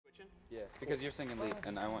position? Yeah, because you're singing lead,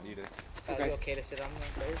 and I want you to. Are you okay to sit on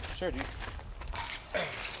there? Sure, dude. I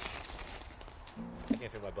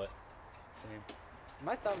can't feel my butt. Same.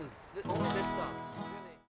 My thumb is only this thumb.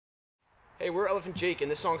 Hey, we're Elephant Jake, and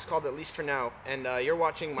this song's called At Least For Now, and you're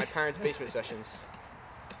watching my parents' basement sessions.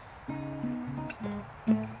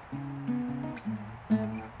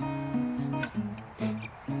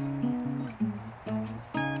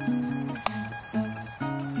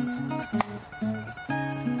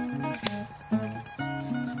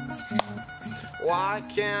 Why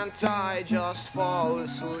can't I just fall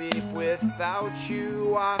asleep without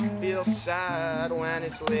you? I feel sad when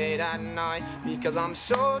it's late at night because I'm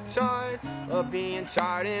so tired of being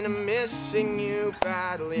tired and I'm missing you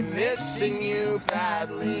badly, missing you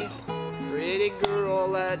badly. Pretty girl,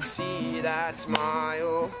 let's see that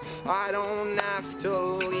smile. I don't have to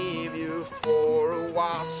leave you for a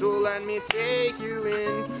while, so let me take you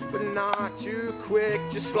in, but not too quick,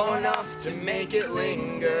 just slow enough to make it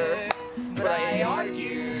linger. But I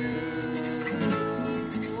argue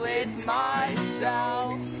with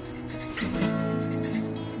myself.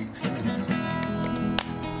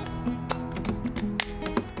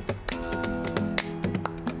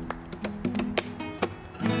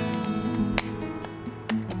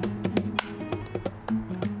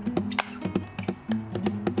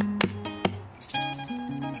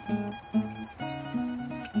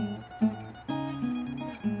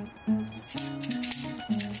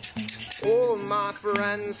 Oh, my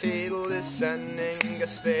friends hate listening,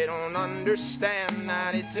 guess they don't understand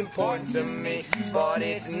that it's important to me, but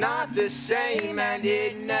it's not the same and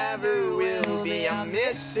it never will be. I'm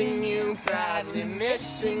missing you badly,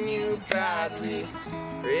 missing you badly.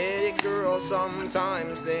 Pretty girl,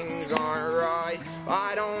 sometimes things aren't right.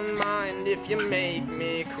 I don't mind if you make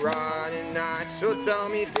me cry tonight, so tell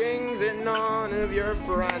me things that none of your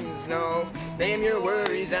friends know. Name your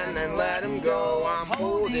worries and then let them go. I'm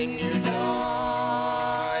holding you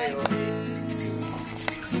tightly.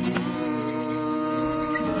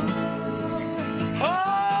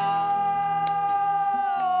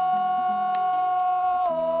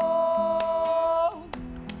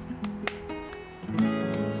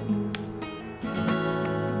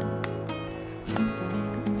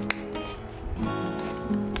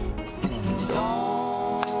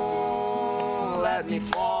 Let me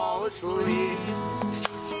fall asleep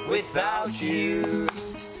without you.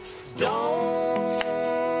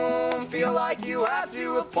 Don't feel like you have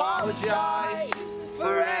to apologize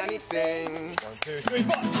for anything. 1, 2, 3,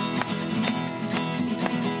 4.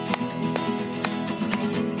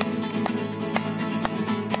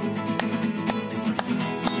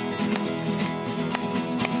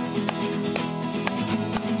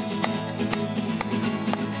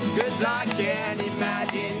 Cause I can't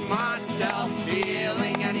imagine myself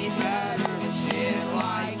feeling any better than shit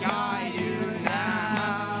like I do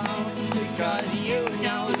now. It's cause you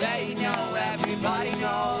know, they know, everybody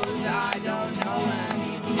knows I don't know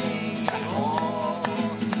anything at all.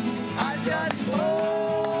 I just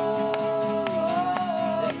hope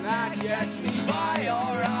that gets me by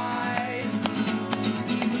alright.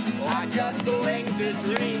 I just cling to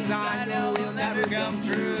dreams I know will never come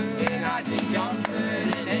true, and I take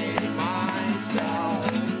comfort in hating myself.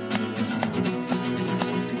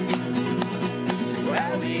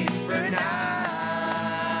 At least for now.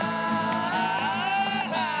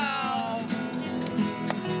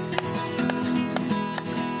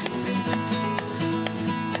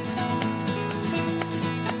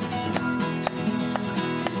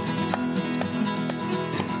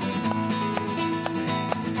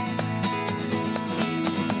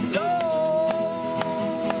 Don't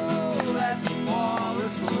let me fall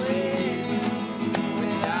asleep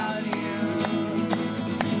without you.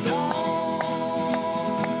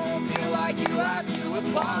 Don't feel like you have to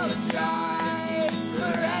apologize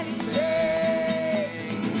for anything.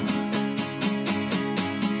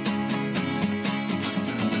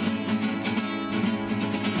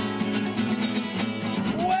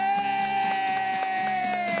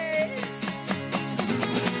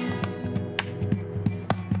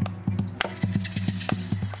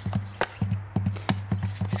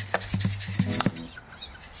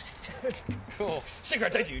 Cool.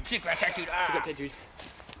 Secret tattoo, secret tattoo. Secret tattoo.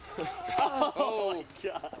 Oh my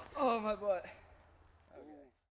god. Oh, my butt.